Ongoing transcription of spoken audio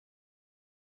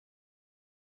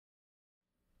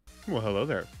Well, hello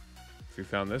there. If you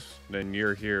found this, then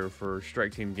you're here for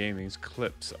StrikeTeamGaming's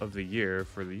Clips of the Year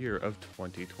for the year of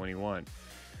 2021.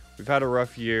 We've had a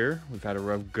rough year, we've had a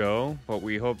rough go, but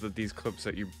we hope that these clips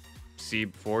that you see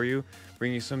before you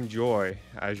bring you some joy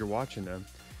as you're watching them.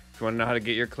 If you want to know how to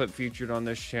get your clip featured on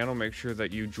this channel, make sure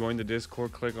that you join the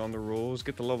Discord, click on the rules,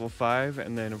 get to level 5,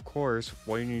 and then of course,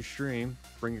 while you stream,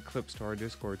 bring your clips to our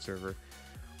Discord server.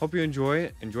 Hope you enjoy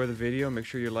it, enjoy the video, make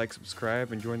sure you like,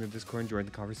 subscribe, and join the Discord and join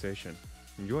the conversation.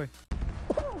 Enjoy.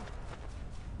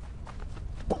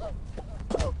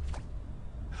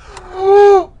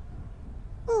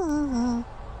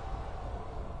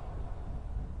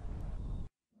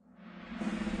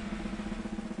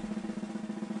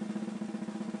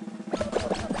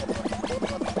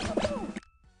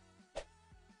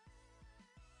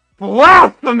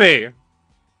 Blasphemy!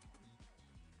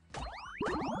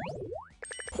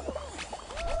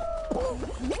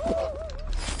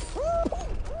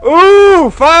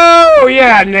 Ooh! Oh,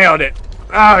 yeah, nailed it.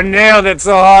 Oh, nailed it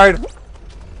so hard.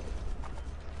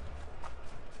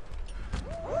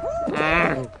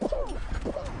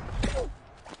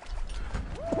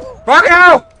 Fuck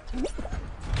you!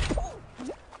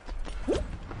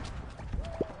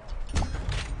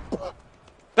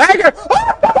 Thank you!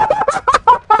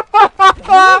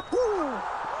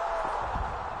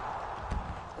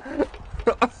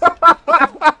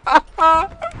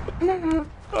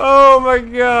 Oh my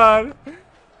god.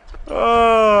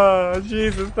 Oh,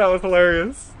 Jesus, that was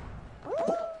hilarious.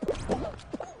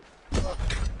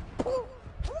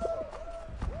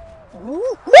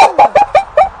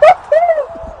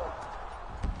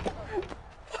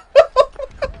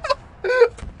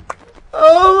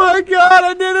 Oh my god,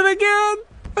 I did it again.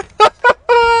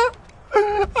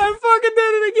 I fucking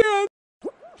did it again.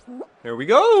 Here we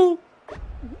go.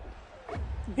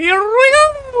 Here we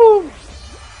go.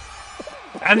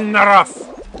 And the rough.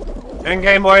 And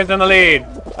Game Boy is in the lead.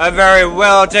 A very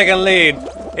well taken lead.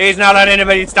 He's not letting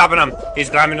anybody stopping him. He's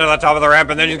climbing to the top of the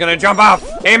ramp and then he's gonna jump off.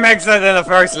 He makes it in the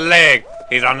first leg.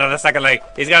 He's on to the second leg.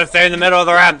 He's gotta stay in the middle of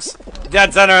the ramps.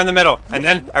 Dead center in the middle. And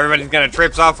then everybody's gonna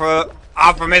trips off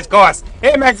from his course.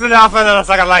 He makes it off into the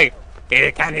second leg.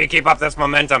 Can he keep up this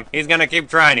momentum? He's gonna keep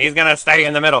trying. He's gonna stay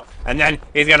in the middle. And then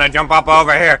he's gonna jump up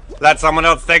over here. Let someone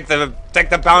else take the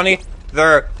bounty.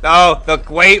 The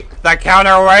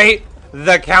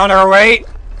counterweight.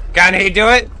 Can he do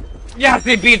it? Yes,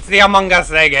 he beats the Among Us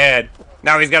egghead.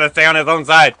 Now he's gotta stay on his own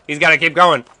side. He's gotta keep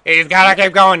going. He's gotta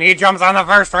keep going. He jumps on the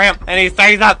first ramp and he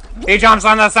stays up. He jumps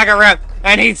on the second ramp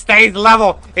and he stays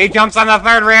level. He jumps on the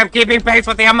third ramp, keeping pace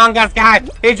with the Among Us guy.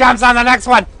 He jumps on the next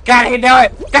one. Can he do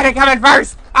it? Can he come in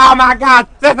first? Oh my god,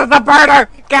 this is a birder.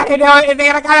 Can he do it? Is he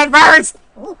gonna come in first?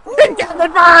 He comes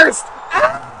in first.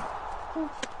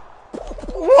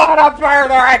 What a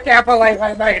birder! I can't believe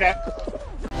I made it!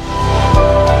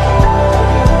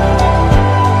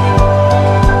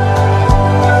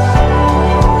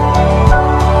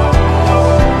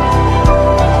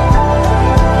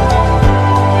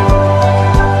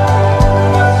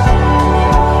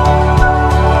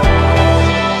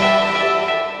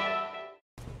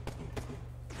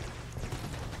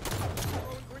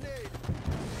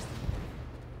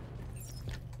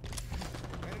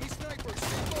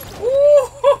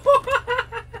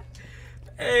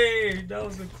 Hey, that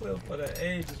was a clip for the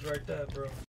ages right there, bro.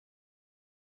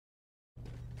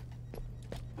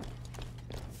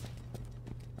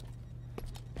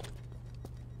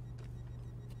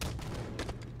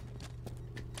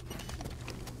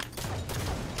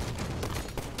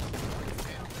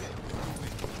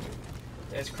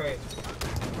 That's crazy.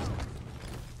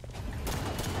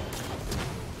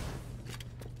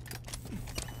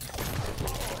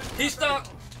 He's stuck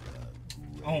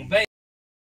on base.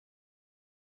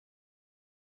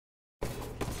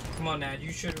 Come on now,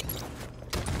 you should.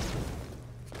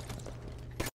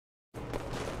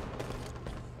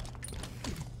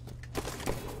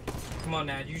 Come on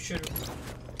now, you should.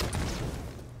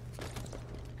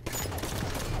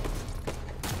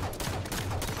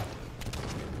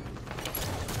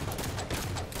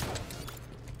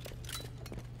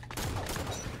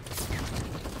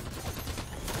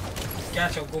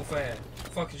 Gotcha, go fast. What the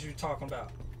fuck is you talking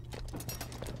about?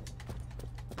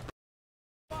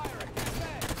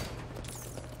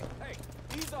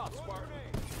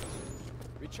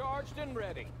 Recharged and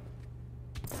ready.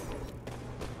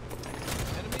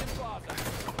 Enemy in plaza.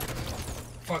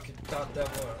 Fucking thought that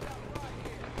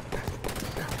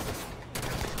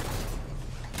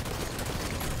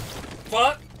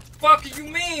was. Fuck you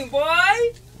mean,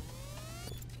 boy?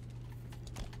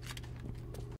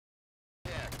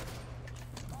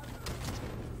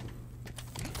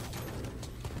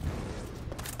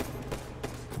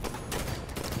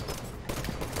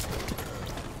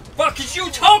 Fuck is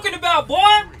you talking about, boy?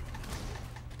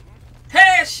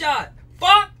 Headshot.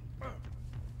 Fuck.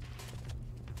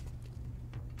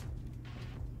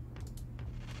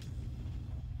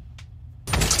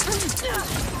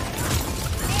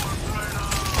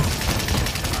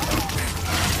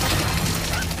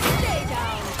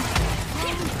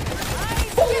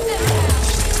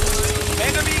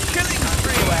 Enemy killing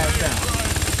spree. Your ass down.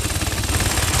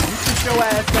 You sit your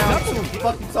ass down too. What the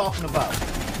fuck you talking about?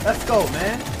 Let's go,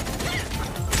 man.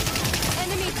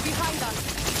 Enemies behind us.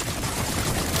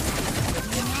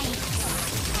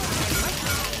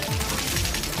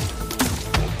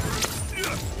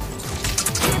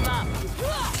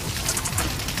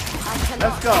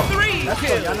 Let's go. Let's go.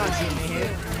 Y'all not getting in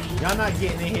here. Y'all not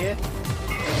getting in here.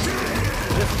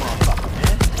 This motherfucker,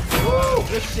 man. Woo!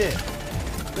 Good shit.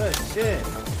 Good shit.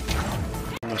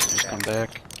 Must just come back.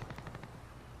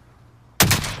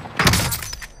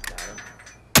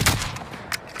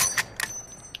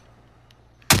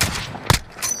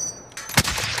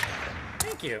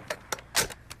 Thank you.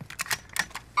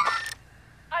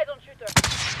 Eyes on shooter.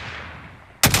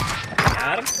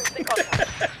 Got him.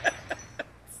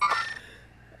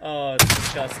 Oh, it's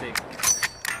disgusting.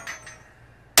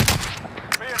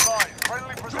 Be advised,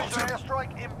 friendly precision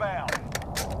airstrike inbound.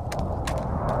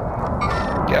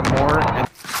 Get more and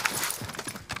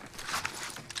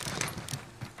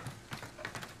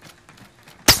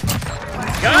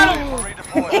Got him!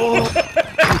 Redeploy.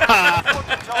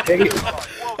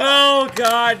 Oh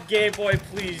God, Game Boy,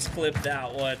 please clip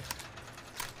that one.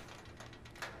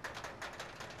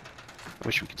 I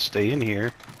wish we could stay in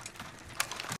here.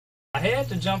 I had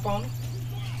to jump on him.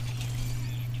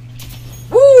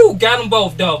 Woo! Got them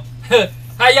both though.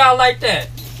 How y'all like that?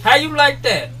 How you like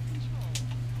that?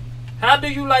 How do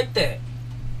you like that?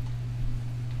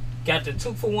 Got the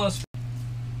 2-for-1.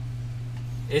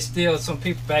 It's still some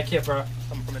people back here, bro.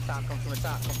 Come from the top. Come from the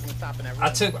top. Come from the top. In that room.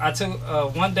 I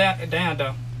took one down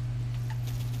though.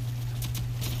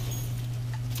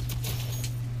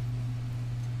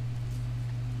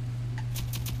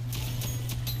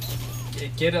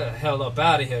 Get the hell up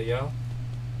out of here, yo.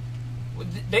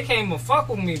 They can't even fuck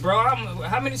with me, bro.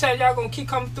 How many times y'all gonna keep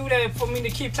coming through there for me to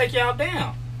keep taking y'all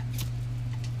down?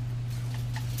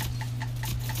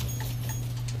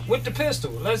 With the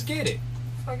pistol, let's get it.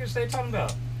 What the fuck is they talking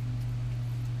about?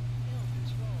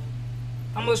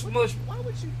 How much? Why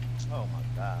would you? Oh my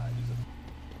God.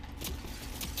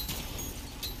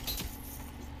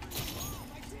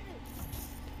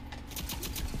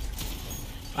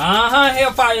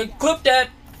 Hellfire, clip that.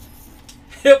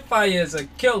 Hellfire is a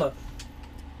killer.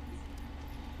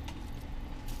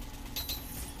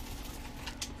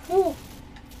 Woo!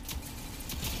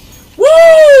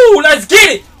 Woo! Let's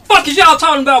get it. Fuck is y'all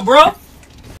talking about, bro?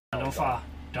 Don't fall.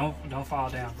 Don't fall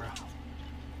down, bro.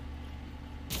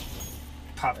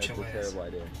 Pop your ass.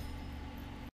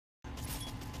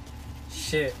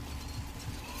 Shit.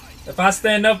 If I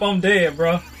stand up, I'm dead,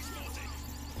 bro.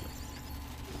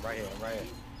 Right here. Right here.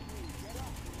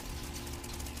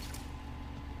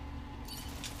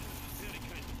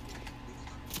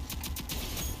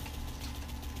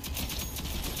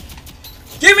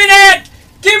 Give me that!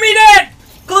 Give me that!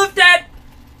 Clip that!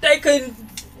 They couldn't.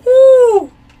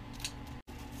 Woo!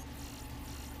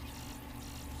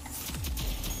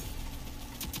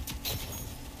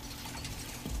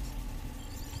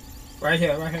 Right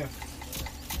here, right here.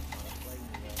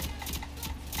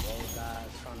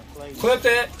 Clip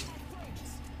that!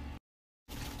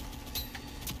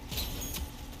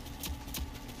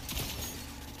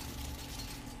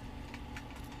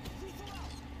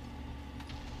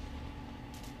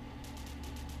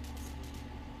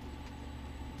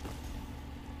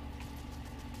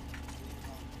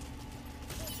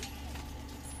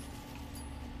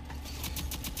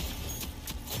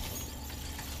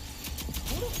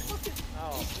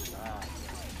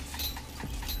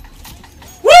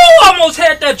 Almost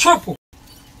had that triple.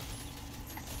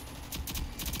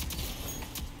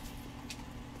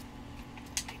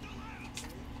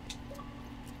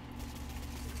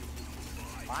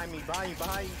 Behind you,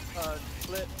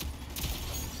 Flip.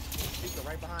 Speaker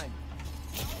right behind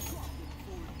you.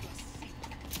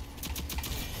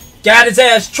 Got his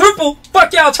ass triple.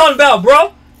 Fuck y'all talking about, bro?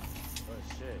 Good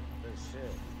shit. Good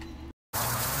shit.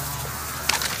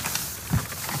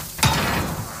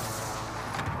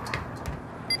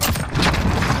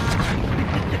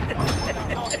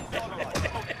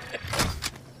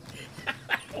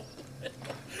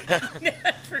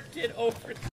 Never get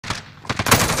over.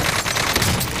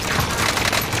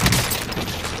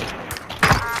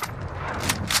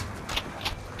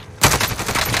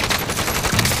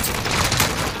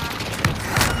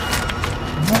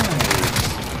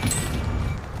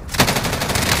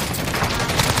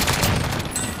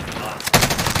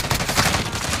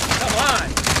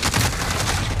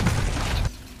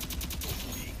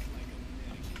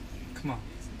 Come on.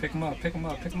 Pick him up, pick him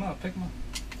up, pick him up, pick him up.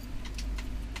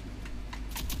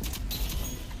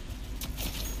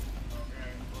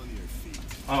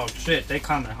 Oh shit, they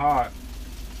coming hard.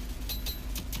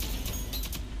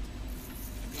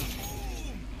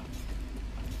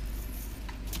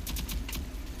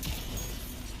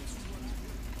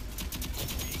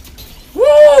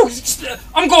 Woo!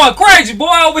 I'm going crazy, boy,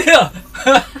 over here.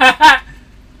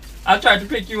 I tried to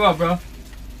pick you up, bro.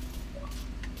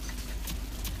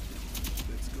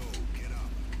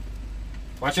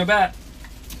 Watch your back.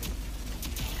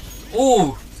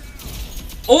 Ooh.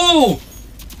 Ooh.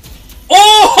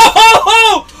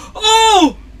 Oh!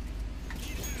 Oh!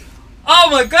 Oh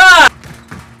my God!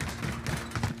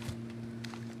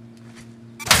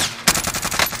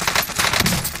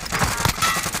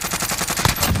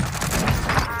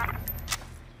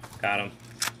 Got him.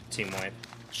 Team wipe.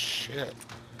 Shit.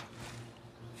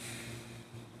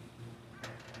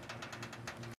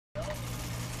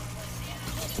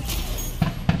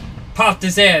 Popped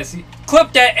his ass.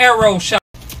 Clip that arrow shot.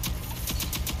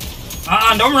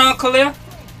 Don't run, Khalil.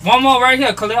 One more right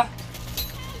here, Khalil.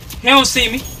 He don't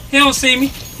see me. He don't see me.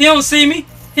 He don't see me.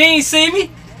 He ain't see me.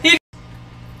 He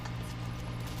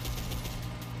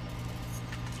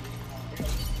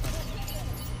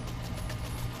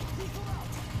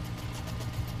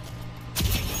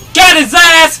got his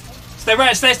ass. Stay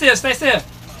right. Stay still. Stay still.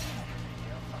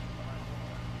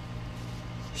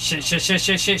 Shit, shit, shit,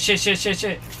 shit, shit, shit, shit, shit,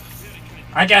 shit.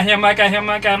 I got him. I got him.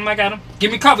 I got him. I got him.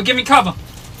 Give me cover. Give me cover.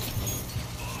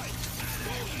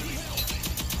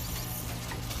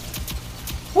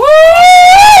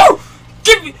 Woo!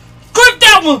 Give me, clip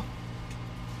that one.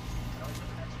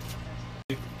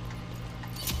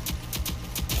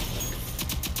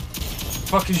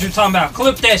 Fuck is you talking about?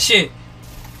 Clip that shit.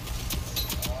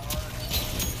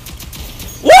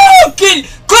 Woo! Get,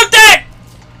 clip that.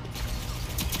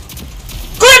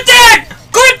 Clip that.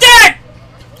 Clip that.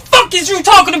 Fuck is you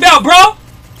talking about, bro?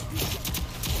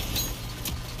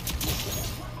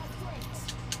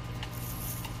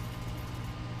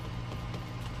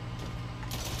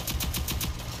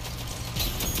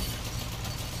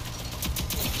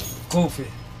 Goofy.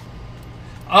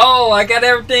 Oh, I got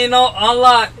everything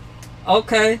unlocked.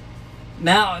 Okay.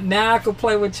 Now I can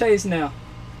play with Chase now.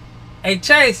 Hey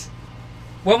Chase,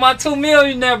 where my 2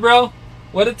 million at, bro?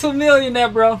 Where the 2 million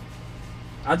at, bro?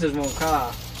 I just want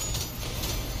car.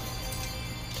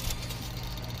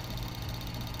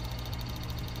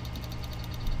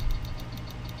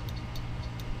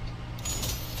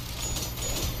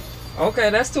 Okay,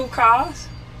 that's 2 cars.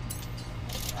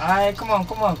 Alright, come on,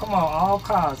 come on, come on. All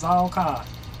cars, all cars.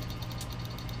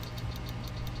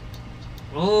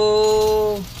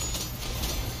 Ooh.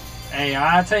 Hey,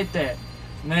 I'll take that.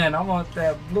 Man, I want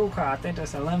that blue car. I think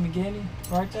that's a Lamborghini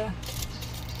right there.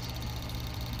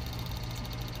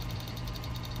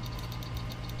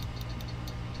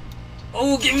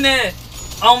 Ooh, give me that.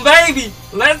 On baby.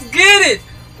 Let's get it.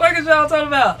 What is y'all talking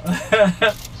about?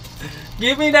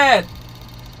 Give me that.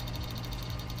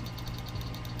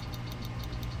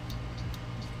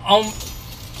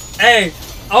 Hey,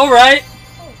 alright.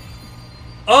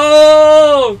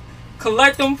 Oh,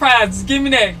 collect them prizes. Give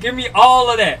me that. Give me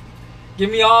all of that. Give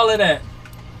me all of that.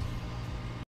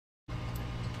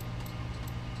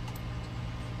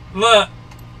 Look.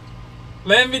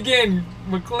 Lamborghini,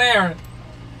 McLaren,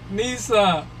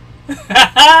 Nissan.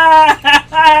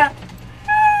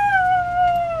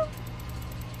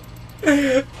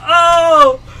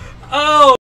 Oh,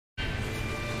 oh.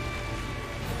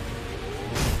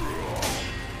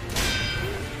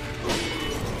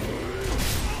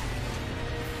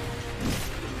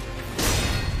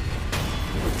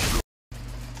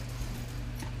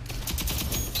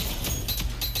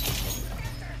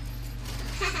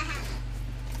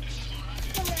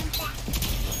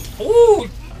 Ooh,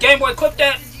 Game Boy, clip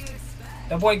that.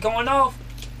 That boy going off.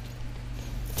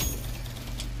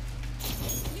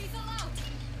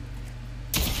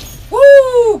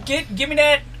 Woo! Give me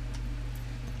that.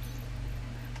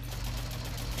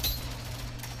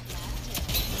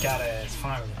 Got it. It's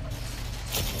fine.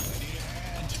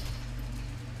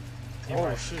 Oh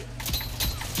right. Shit!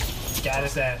 Got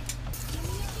his ass.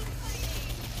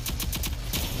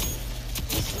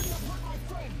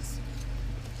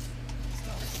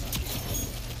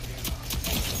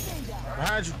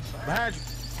 Behind you! Behind you!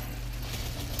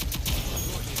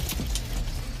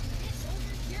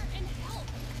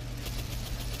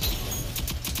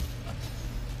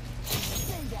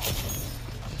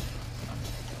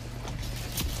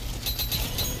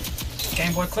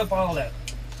 Game Boy, clip all that.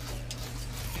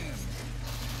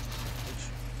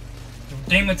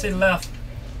 Demon to the left.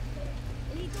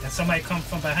 And somebody come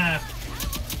from behind.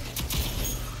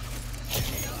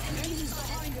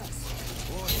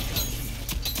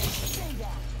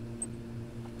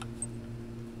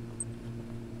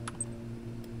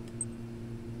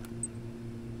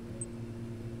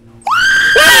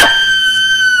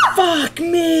 Fuck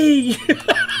me!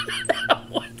 That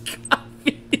one got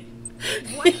me.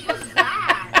 What was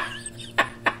that?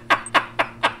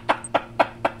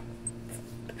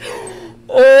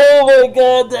 Oh my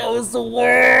god, that was the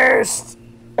worst!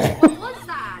 What was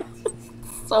that?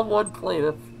 Someone played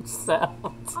a sound.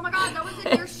 Oh my god, that was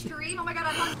in your stream? Oh my god,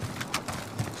 I thought...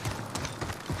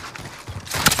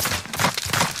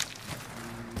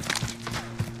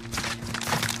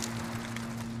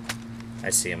 I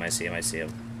see him, I see him, I see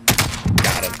him.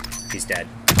 Got him. He's dead.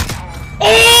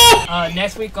 Oh!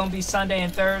 Next week gonna be Sunday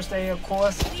and Thursday, of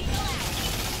course.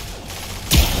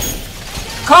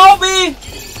 Kobe!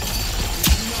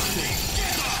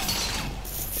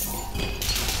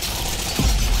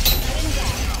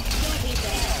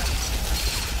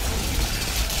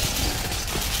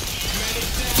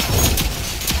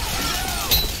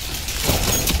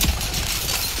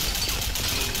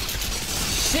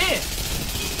 Shit!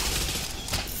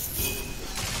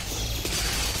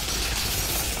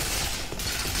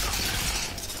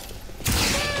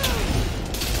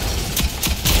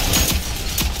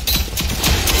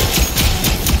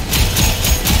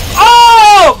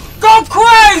 Go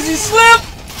crazy, Slip!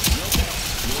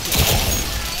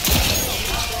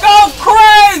 Go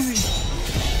crazy!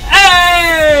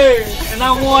 Hey! And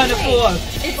I won the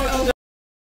fourth. It's over.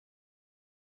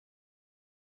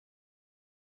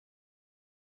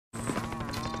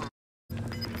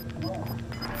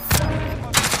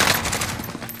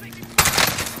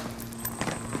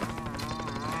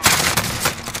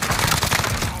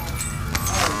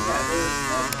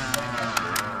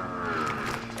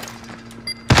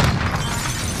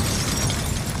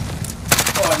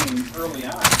 Early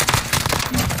on.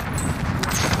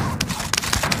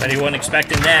 But he wasn't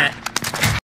expecting that.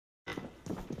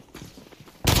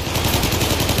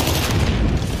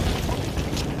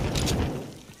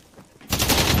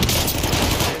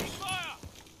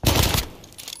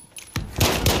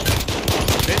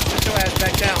 Bitch, sit your ass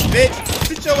back down. Bitch,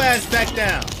 sit your ass back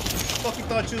down. What the fuck you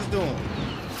thought you was doing?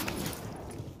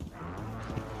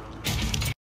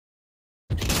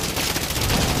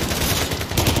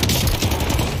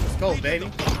 Go, baby.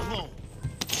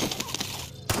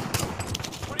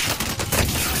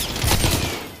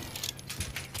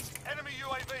 Enemy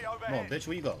UAV overhead. Come on, bitch,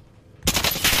 where you go?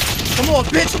 Come on,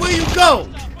 bitch, where you go?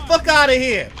 Fuck out of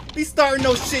here. Be starting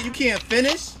no shit you can't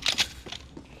finish.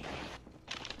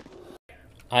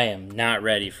 I am not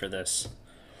ready for this.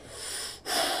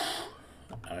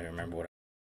 I don't remember what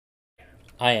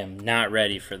I am not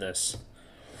ready for this.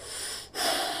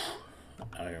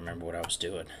 I don't remember what I was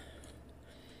doing.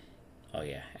 Oh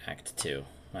yeah, Act 2.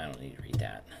 I don't need to read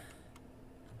that.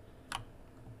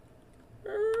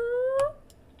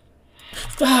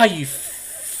 Ah, you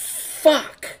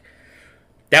fuck!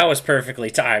 That was perfectly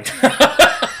timed.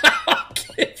 I'll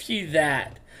give you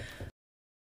that.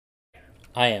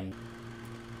 I am